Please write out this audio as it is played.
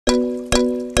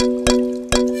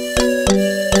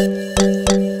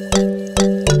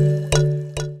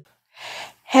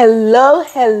Hello,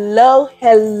 hello,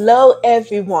 hello,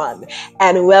 everyone,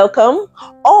 and welcome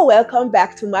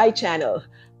back to my channel.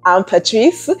 I'm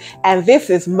Patrice, and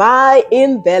this is my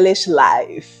embellished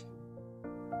life.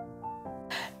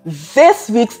 This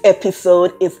week's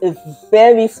episode is a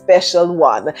very special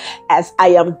one, as I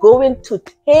am going to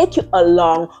take you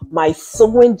along my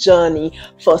sewing journey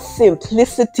for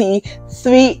Simplicity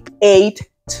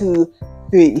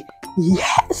 3823.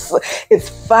 Yes, it's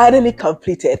finally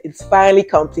completed.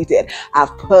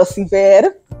 I've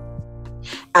persevered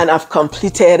and I've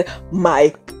completed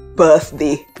my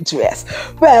birthday dress.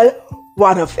 Well,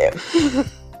 one of them.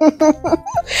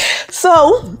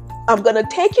 So I'm going to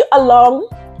take you along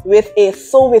with a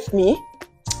sew with me,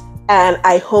 and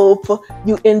I hope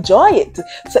you enjoy it.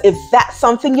 So if that's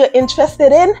something you're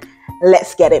interested in,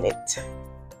 let's get in it.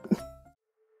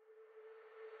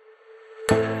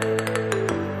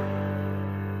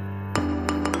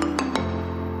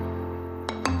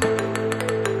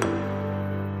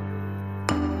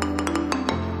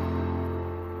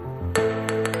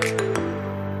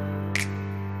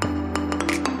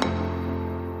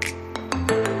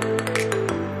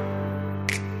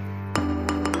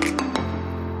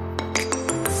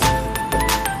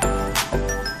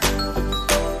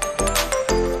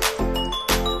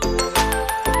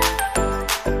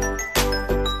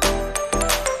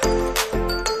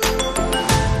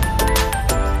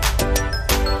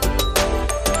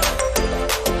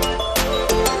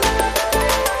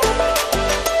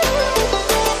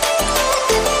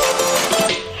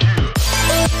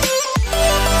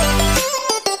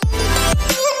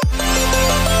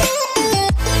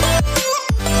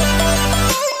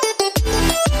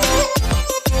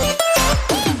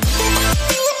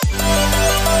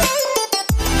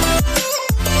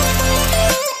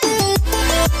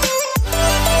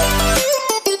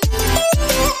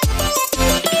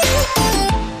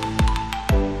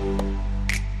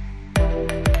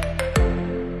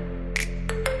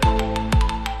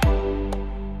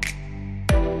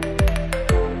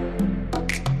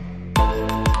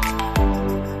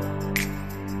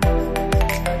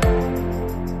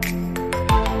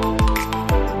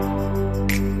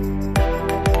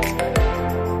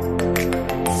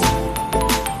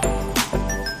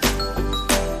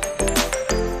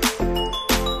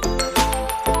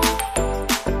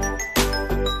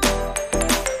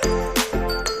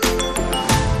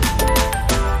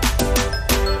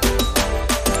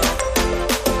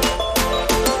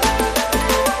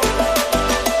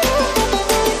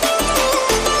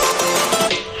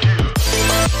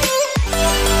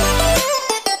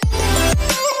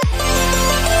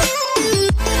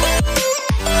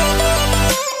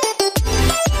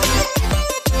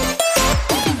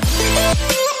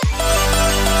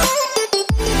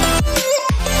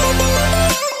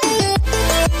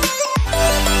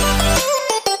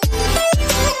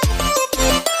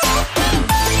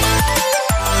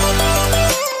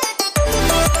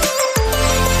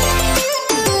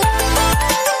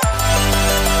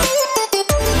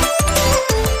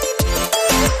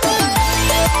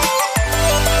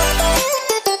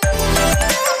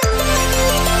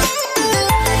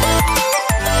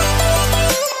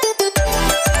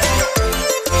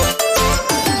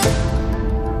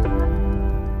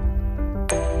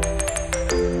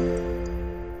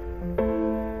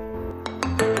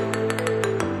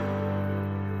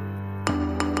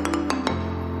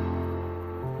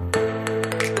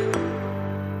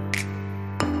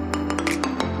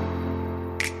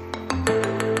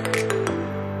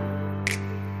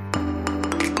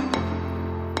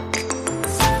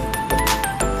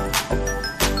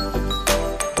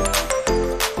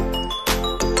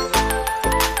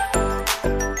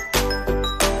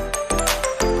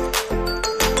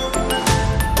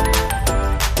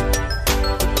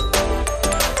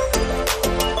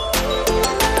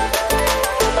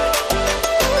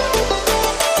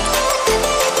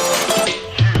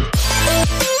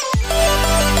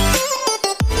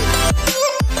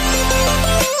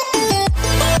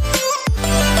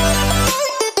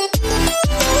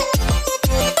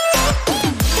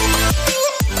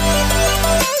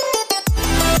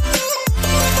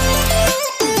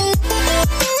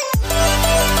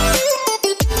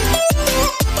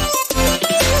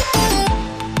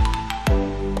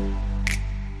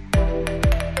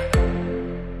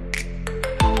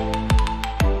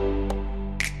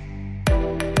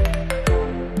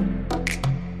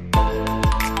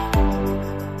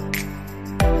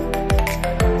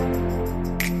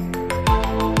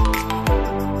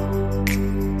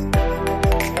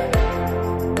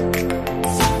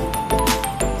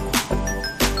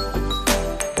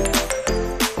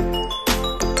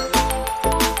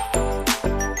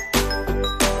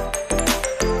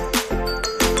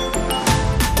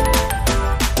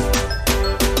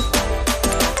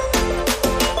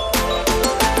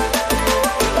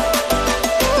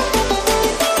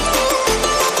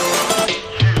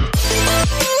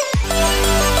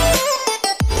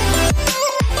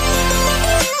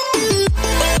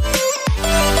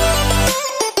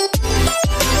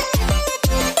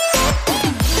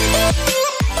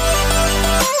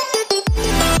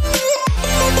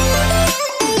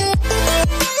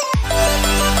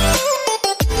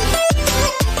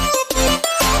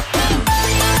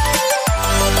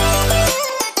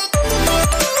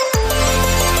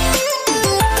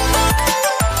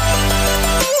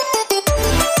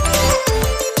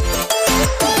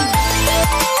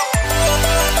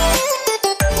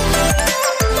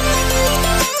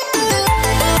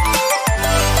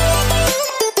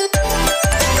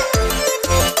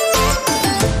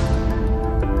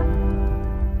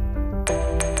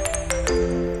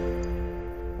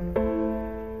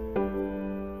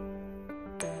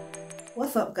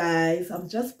 I'm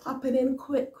just popping in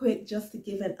quick just to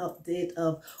give an update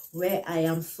of where I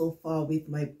am so far with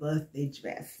my birthday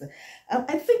dress.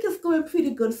 I think it's going pretty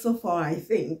good so far, I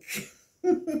think.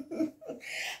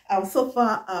 So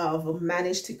far I've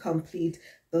managed to complete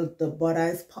the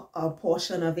bodice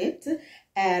portion of it,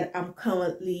 and I'm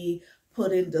currently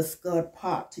putting the skirt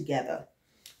part together.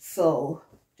 So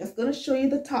just going to show you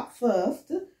the top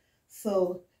first.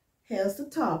 So here's the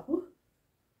top,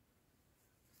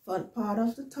 front part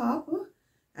of the top,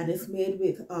 and it's made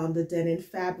with the denim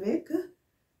fabric,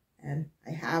 and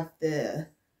I have the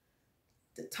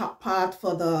top part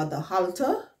for the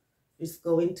halter. It's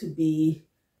going to be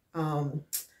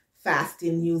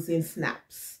fastened using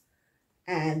snaps,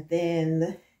 and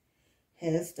then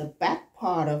here's the back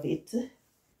part of it.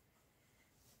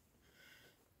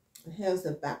 Here's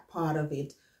the back part of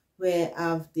it, where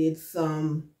I've did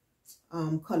some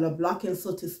color blocking,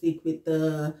 so to speak, with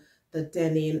the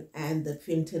denim and the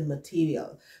printing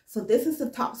material. So this is the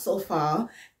top so far,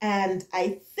 and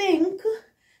I think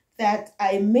that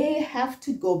I may have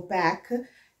to go back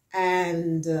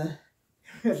and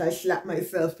as I slap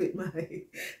myself with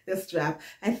the strap,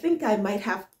 I think I might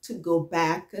have to go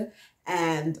back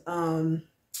and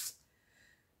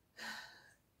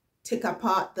take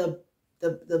apart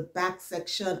the back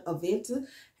section of it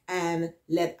and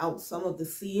let out some of the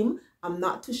seam. I'm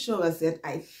not too sure as yet.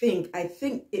 I think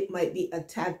it might be a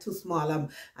tad too small.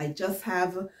 I'm just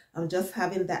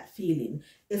having that feeling.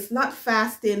 It's not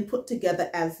fastened, put together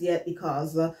as yet,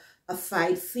 because a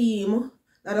side seam,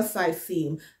 not a side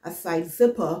seam, a side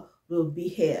zipper will be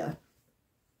here.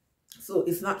 So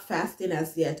it's not fastened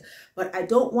as yet, but I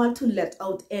don't want to let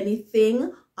out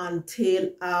anything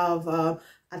until I've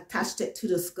attached it to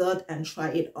the skirt and try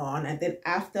it on, and then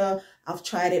after I've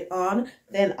tried it on,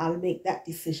 then I'll make that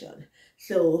decision.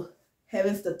 So here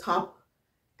is the top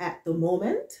at the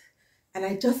moment, and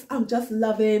I'm just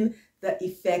loving the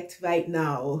effect right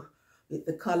now with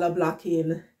the color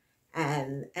blocking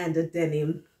and the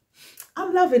denim.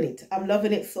 I'm loving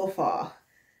it so far.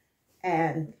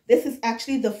 And this is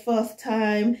actually the first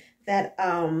time that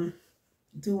I'm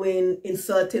doing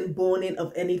inserting boning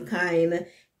of any kind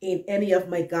in any of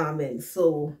my garments.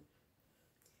 So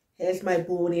here's my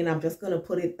boning. I'm just going to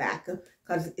put it back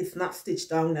because it's not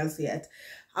stitched down as yet.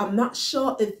 I'm not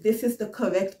sure if this is the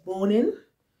correct boning.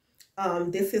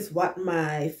 This is what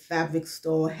my fabric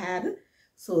store had.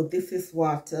 So this is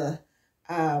what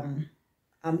I'm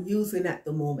using at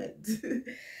the moment.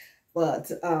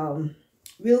 But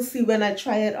we'll see when I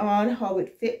try it on how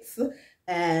it fits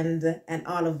and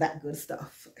all of that good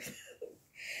stuff.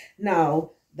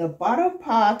 Now, the bottom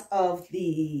part of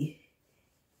the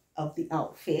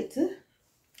outfit,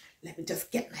 let me just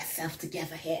get myself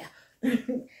together here.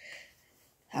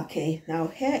 Okay, now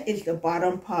here is the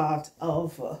bottom part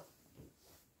of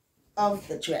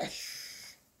the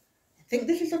dress. I think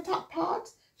this is the top part.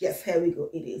 Yes, here we go,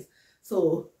 it is.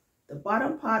 So the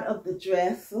bottom part of the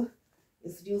dress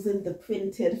is using the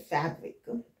printed fabric.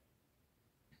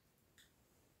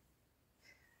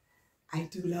 I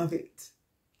do love it.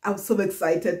 I'm so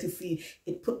excited to see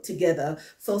it put together.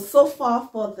 So far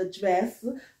for the dress,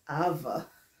 I've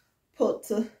put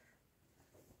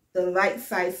the right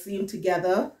side seam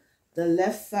together. The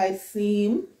left side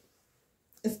seam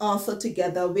is also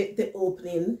together with the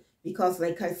opening, because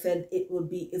like I said, it will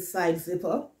be a side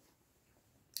zipper.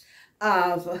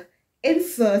 I've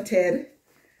inserted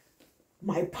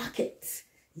my pocket.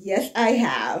 Yes, I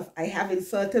have. I have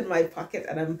inserted my pocket,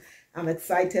 and I'm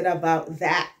excited about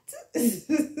that.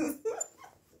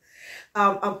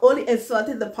 I'm only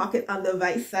inserting the pocket on the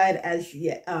right side as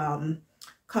yet.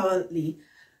 Currently,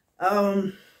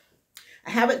 I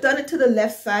haven't done it to the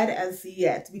left side as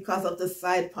yet because of the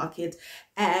side pocket,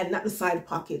 and not the side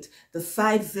pocket, the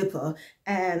side zipper.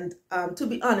 And to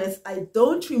be honest, I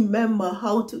don't remember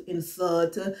how to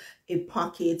insert a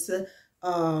pocket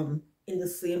in the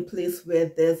same place where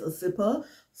there's a zipper.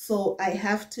 So I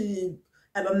have to,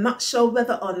 and I'm not sure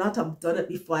whether or not I've done it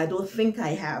before. I don't think I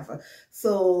have.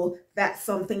 So that's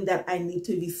something that I need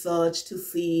to research to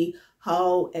see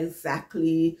how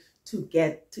exactly to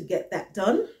get that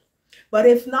done. But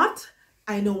if not,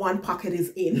 I know one pocket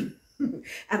is in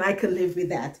and I can live with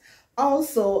that.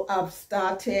 Also, I've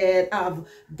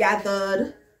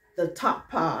gathered the top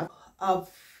part. I've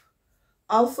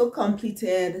also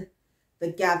completed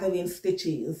the gathering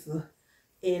stitches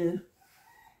in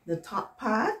the top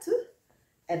part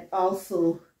and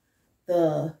also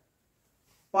the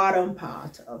bottom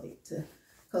part of it.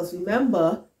 Because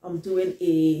remember, I'm doing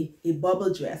a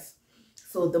bubble dress.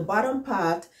 So the bottom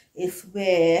part is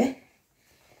where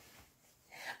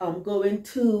I'm going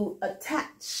to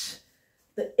attach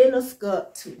the inner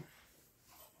skirt to.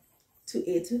 to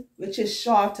it, which is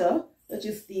shorter, which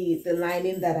is the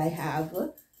lining that I have.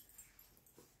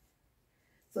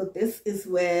 So this is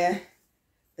where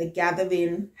the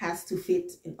gathering has to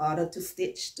fit in order to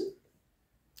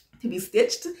be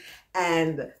stitched,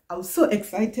 and I'm so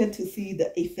excited to see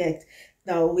the effect.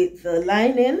 Now with the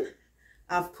lining,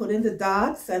 I've put in the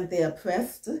dots and they are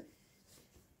pressed,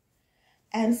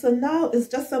 and so now it's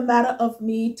just a matter of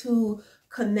me to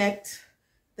connect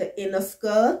the inner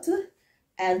skirt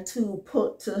and to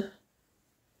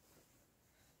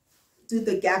do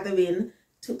the gathering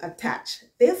to attach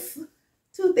this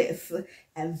to this,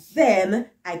 and then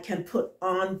I can put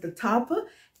on the top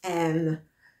and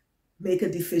make a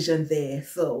decision there.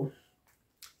 So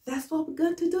that's what we're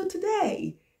going to do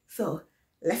today. So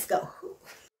let's go.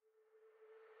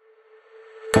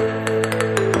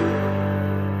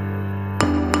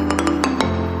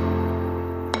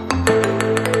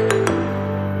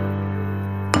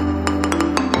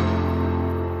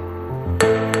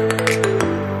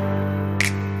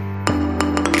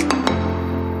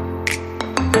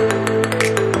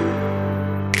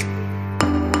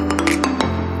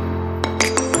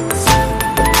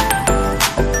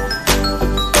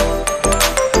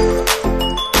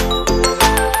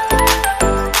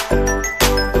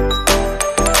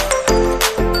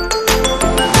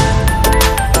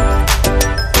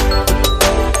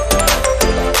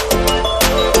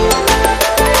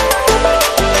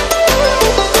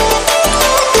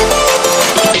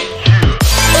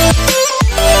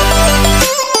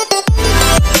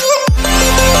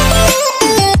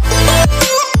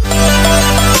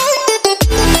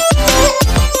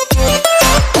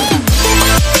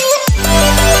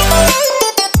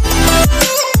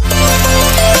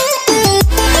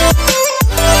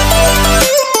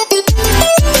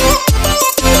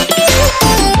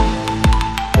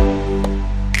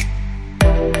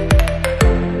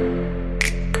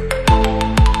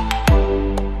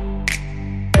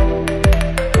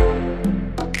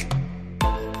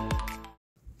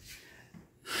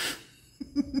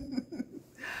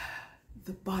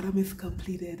 The bottom is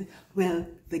completed. Well,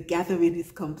 the gathering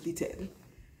is completed.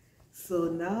 So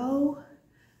now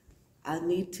I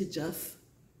need to just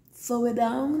sew it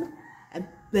down and,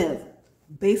 well,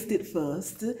 baste it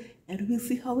first, and we'll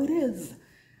see how it is.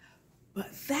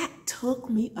 But that took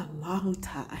me a long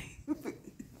time.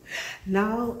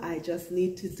 Now I just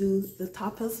need to do the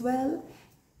top as well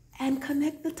and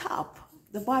connect the top,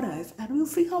 the borders, and we'll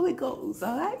see how it goes,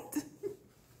 all right?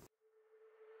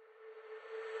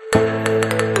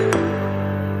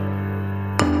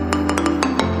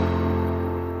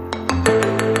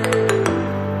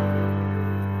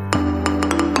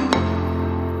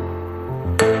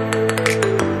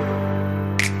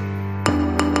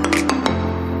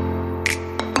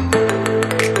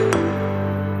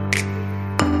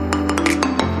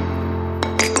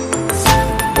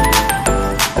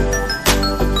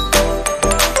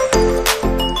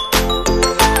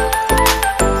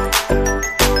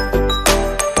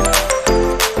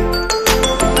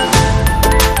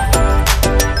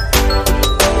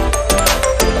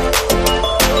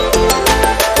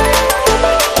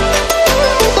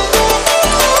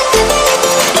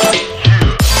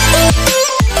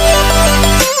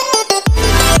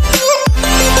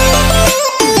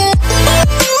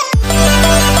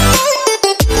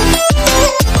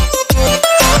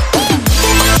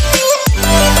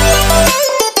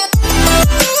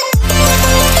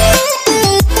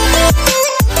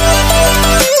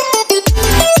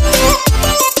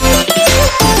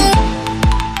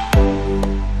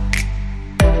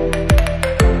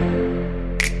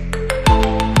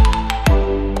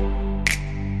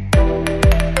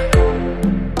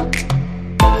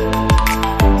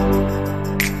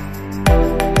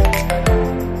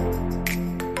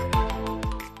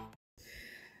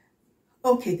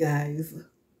 Okay guys,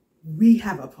 we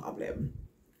have a problem.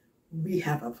 We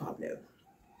have a problem.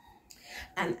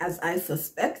 And as I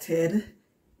suspected,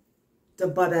 the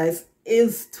bodice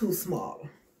is too small.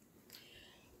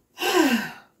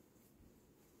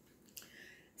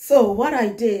 So what I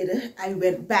did, I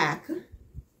went back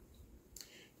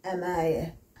and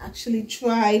I actually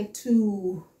tried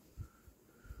to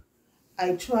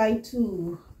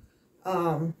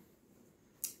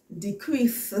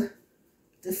decrease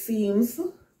the seams,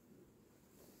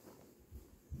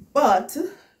 but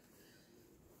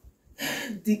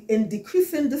in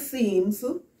decreasing the seams,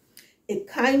 it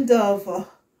kind of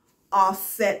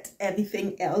offset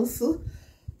everything else.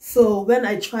 So when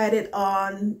I tried it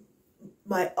on,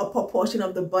 my upper portion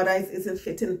of the bodice isn't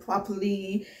fitting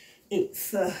properly.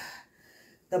 It's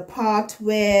the part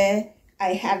where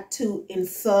I had to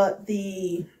insert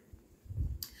the,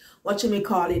 what you may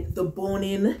call it, the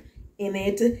boning in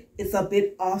it. It's a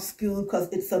bit off skew because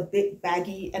it's a bit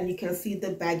baggy, and you can see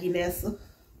the bagginess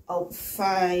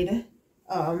outside.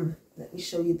 Let me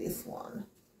show you this one.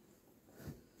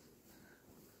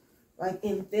 Like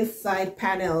in this side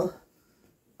panel,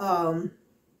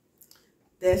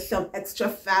 there's some extra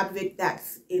fabric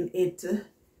that's in it.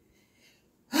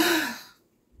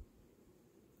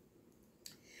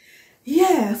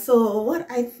 Yeah, so what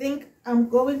I think I'm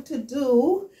going to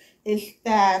do is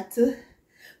that,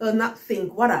 well, not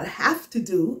think, what I'll have to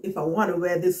do if I want to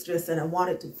wear this dress and I want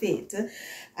it to fit,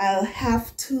 I'll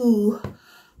have to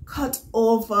cut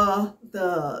over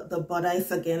the bodice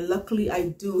again. Luckily, I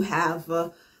do have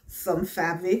some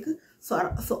fabric, so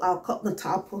I'll cut the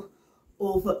top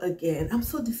over again. I'm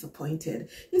so disappointed.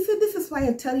 You see, this is why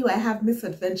I tell you I have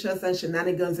misadventures and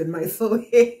shenanigans in my soul.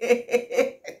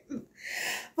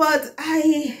 But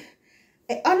I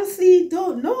honestly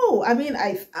don't know. I mean,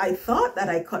 I thought that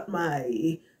I cut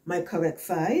my correct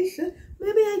size.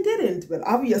 Maybe I didn't. Well,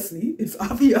 obviously, it's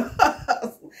obvious.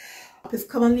 It's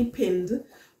currently pinned,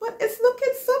 but it's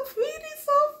looking so pretty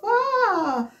so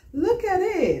far. Look at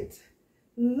it.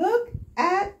 Look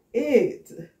at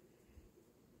it.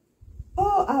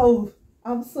 Oh,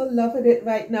 I'm so loving it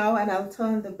right now. And I'll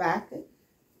turn the back.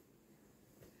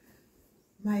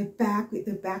 My back with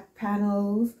the back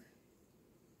panels.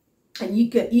 And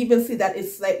you can even see that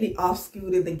it's slightly off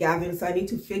skewed in the gathering. So I need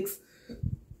to fix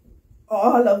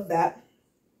all of that.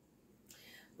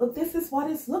 But this is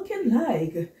what it's looking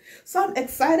like. So I'm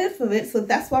excited for it. So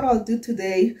that's what I'll do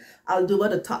today. I'll do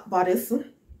the top bodice.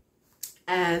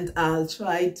 And I'll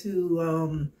try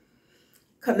to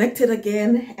connect it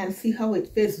again and see how it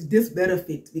fits. This better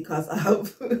fit because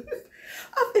I've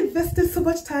invested so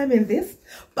much time in this.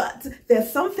 But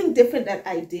there's something different that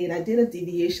I did. I did a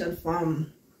deviation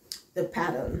from the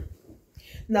pattern.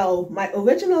 Now, my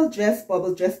original dress,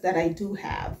 bubble dress that I do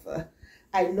have,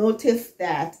 I noticed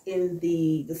that in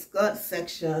the skirt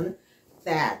section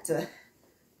that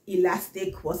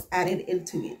elastic was added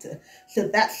into it. So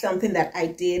that's something that I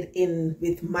did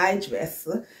with my dress.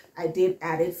 I did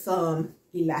added some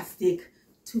elastic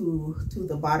to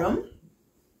the bottom,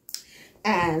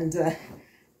 and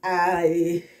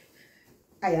I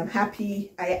am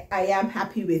happy. I am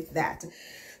happy with that.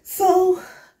 So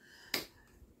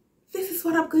this is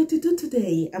what I'm going to do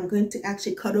today. I'm going to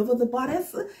actually cut over the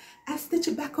bodice and stitch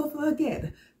it back over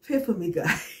again. Pray for me,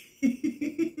 guys,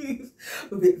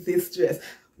 with this dress.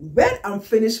 When I'm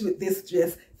finished with this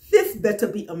dress, this better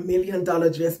be $1 million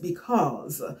dress,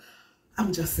 because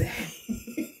I'm just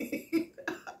saying.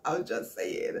 I'm just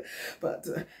saying. But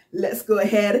let's go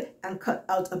ahead and cut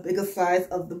out a bigger size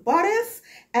of the bodice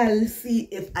and see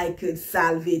if I could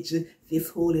salvage this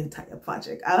whole entire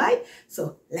project. All right,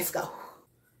 so let's go.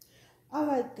 All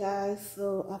right, guys,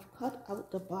 so I've cut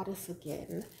out the bodice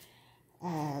again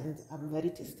and I'm ready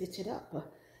to stitch it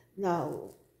up.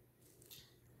 Now,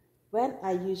 when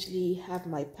I usually have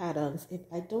my patterns, if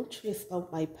I don't trace out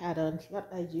my patterns, what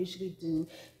I usually do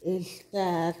is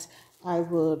that I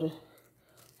would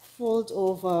fold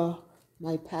over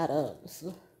my patterns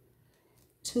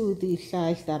to the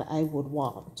size that I would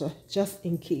want, just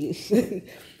in case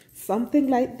something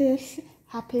like this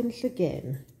happens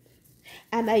again.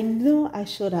 And I know I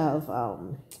should have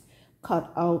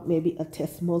cut out maybe a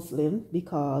test muslin,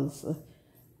 because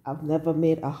I've never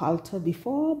made a halter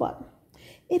before, but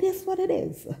it is what it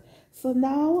is. So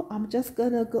now I'm just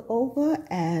gonna go over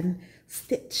and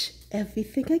stitch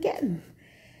everything again.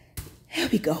 Here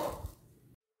we go.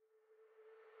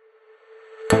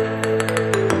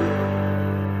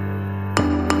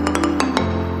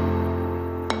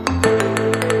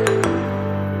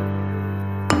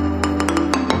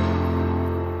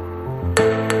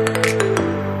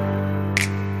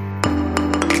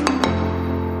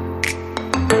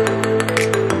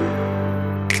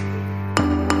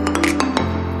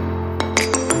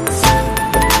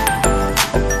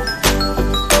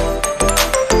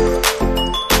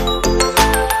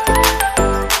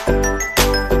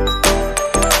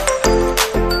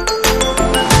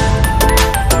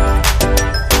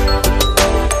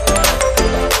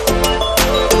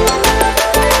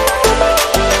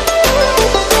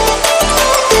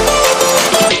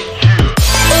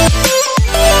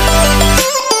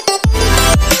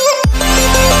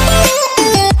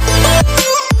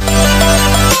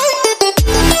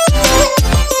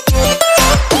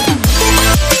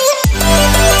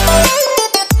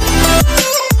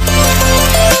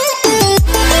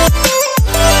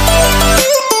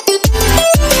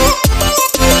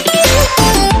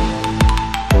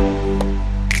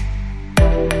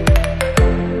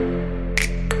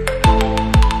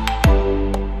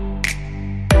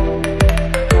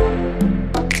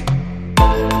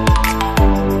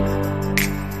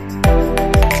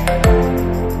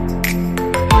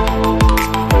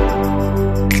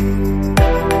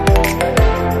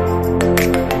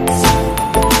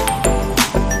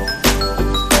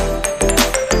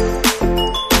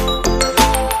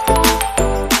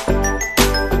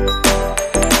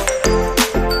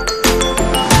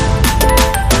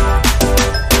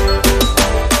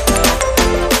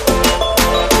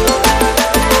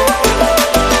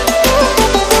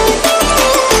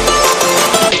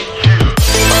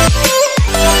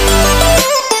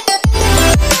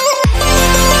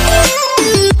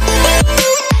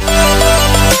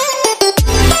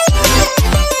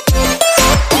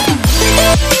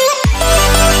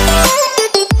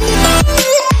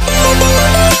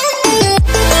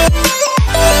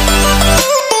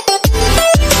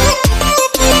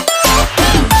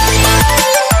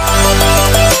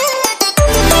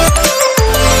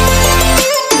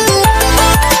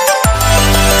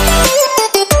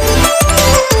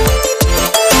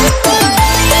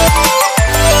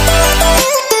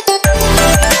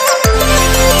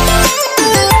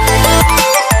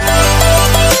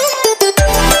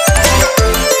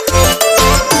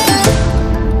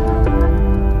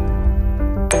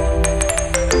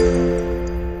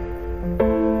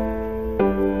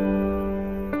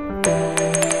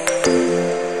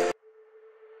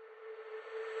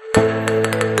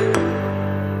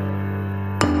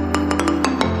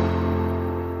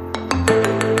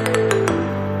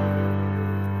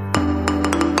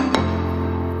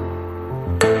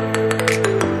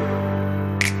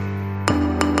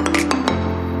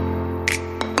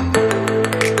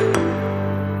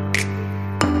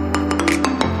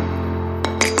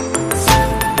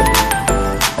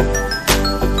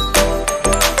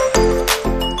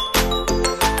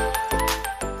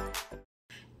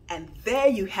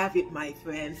 you have it, my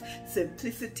friends.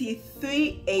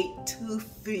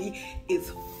 S3823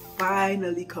 is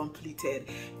finally completed.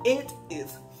 It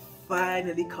is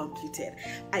finally completed.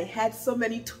 I had so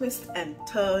many twists and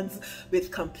turns with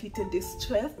completing this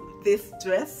dress,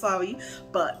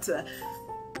 but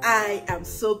I am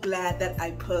so glad that I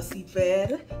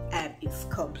persevered and it's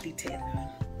completed.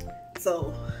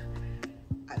 So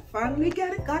I finally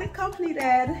got it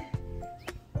completed.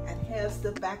 And here's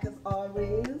the back as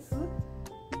always.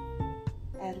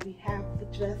 And we have the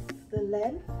dress, the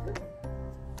length.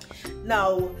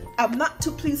 Now, I'm not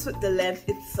too pleased with the length.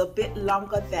 It's a bit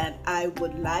longer than I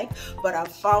would like, but I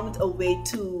found a way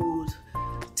to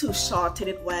shorten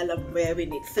it while I'm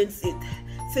wearing it. Since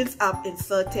I've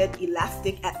inserted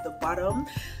elastic at the bottom,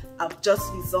 I've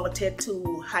just resorted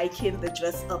to hiking the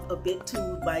dress up a bit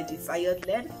to my desired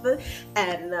length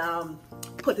and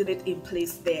putting it in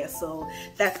place there. So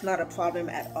that's not a problem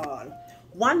at all.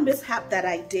 One mishap that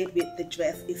I did with the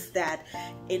dress is that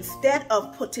instead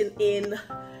of putting in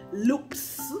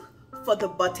loops for the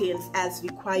buttons as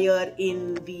required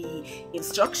in the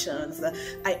instructions,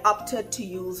 I opted to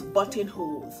use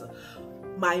buttonholes.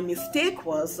 My mistake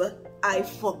was I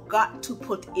forgot to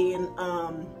put in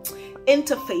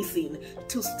interfacing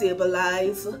to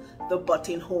stabilize the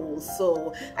buttonholes,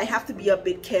 so I have to be a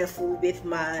bit careful with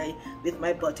my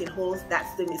buttonholes.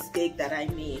 That's the mistake that I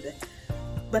made.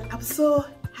 But I'm so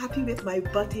happy with my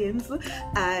buttons.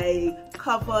 I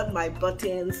covered my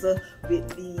buttons with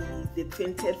the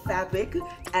printed fabric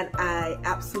and I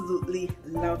absolutely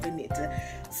loving it.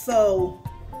 So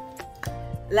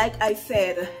like I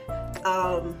said,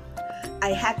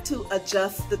 I had to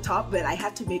adjust the top, but I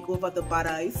had to make over the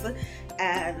buttons,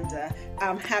 and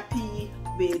I'm happy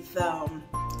with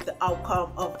the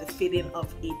outcome of the fitting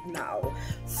of it now.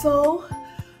 So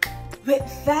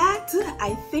with that,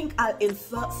 I think I'll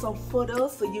insert some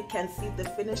photos so you can see the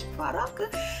finished product,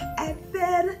 and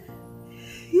then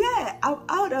yeah, I'm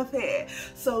out of here.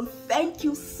 So thank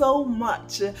you so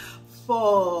much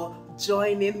for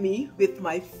joining me with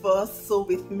my first Sew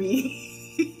With Me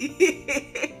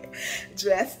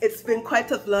dress. It's been quite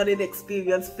a learning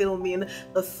experience filming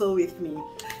a Sew With Me.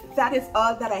 That is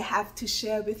all that I have to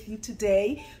share with you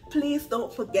today. Please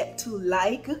don't forget to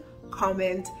like,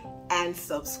 comment, and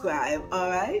subscribe. All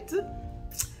right,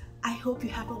 I hope you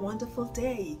have a wonderful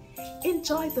day.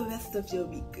 Enjoy the rest of your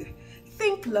week.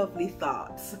 Think lovely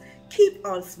thoughts, keep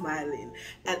on smiling,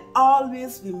 and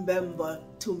always remember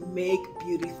to make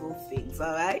beautiful things.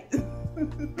 All right.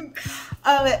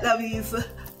 All right, lovies,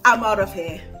 I'm out of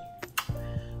here.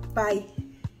 Bye.